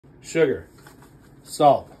sugar,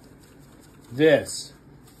 salt. This,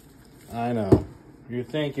 I know. You're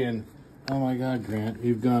thinking, oh my God, Grant,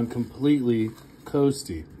 you've gone completely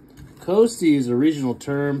Coastie. Coastie is a regional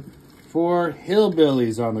term for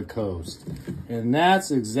hillbillies on the coast. And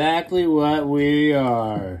that's exactly what we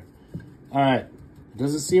are. All right,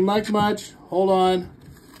 doesn't seem like much. Hold on.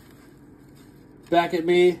 Back at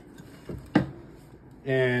me.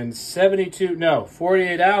 In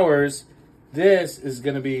 48 hours, this is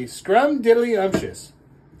gonna be scrum-diddly-umptious.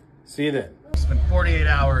 See you then. It's been 48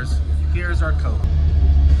 hours. Here's our coat.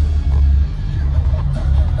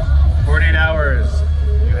 48 hours.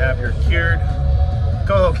 You have your cured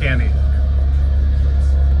COHO candy.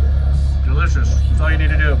 Delicious. That's all you need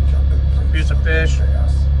to do. Piece of fish,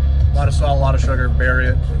 a lot of salt, a lot of sugar, bury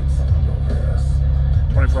it.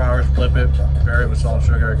 24 hours, flip it, bury it with salt,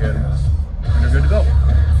 sugar again, and you're good to go.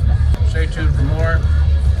 Stay tuned for more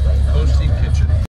Coastie Kitchen.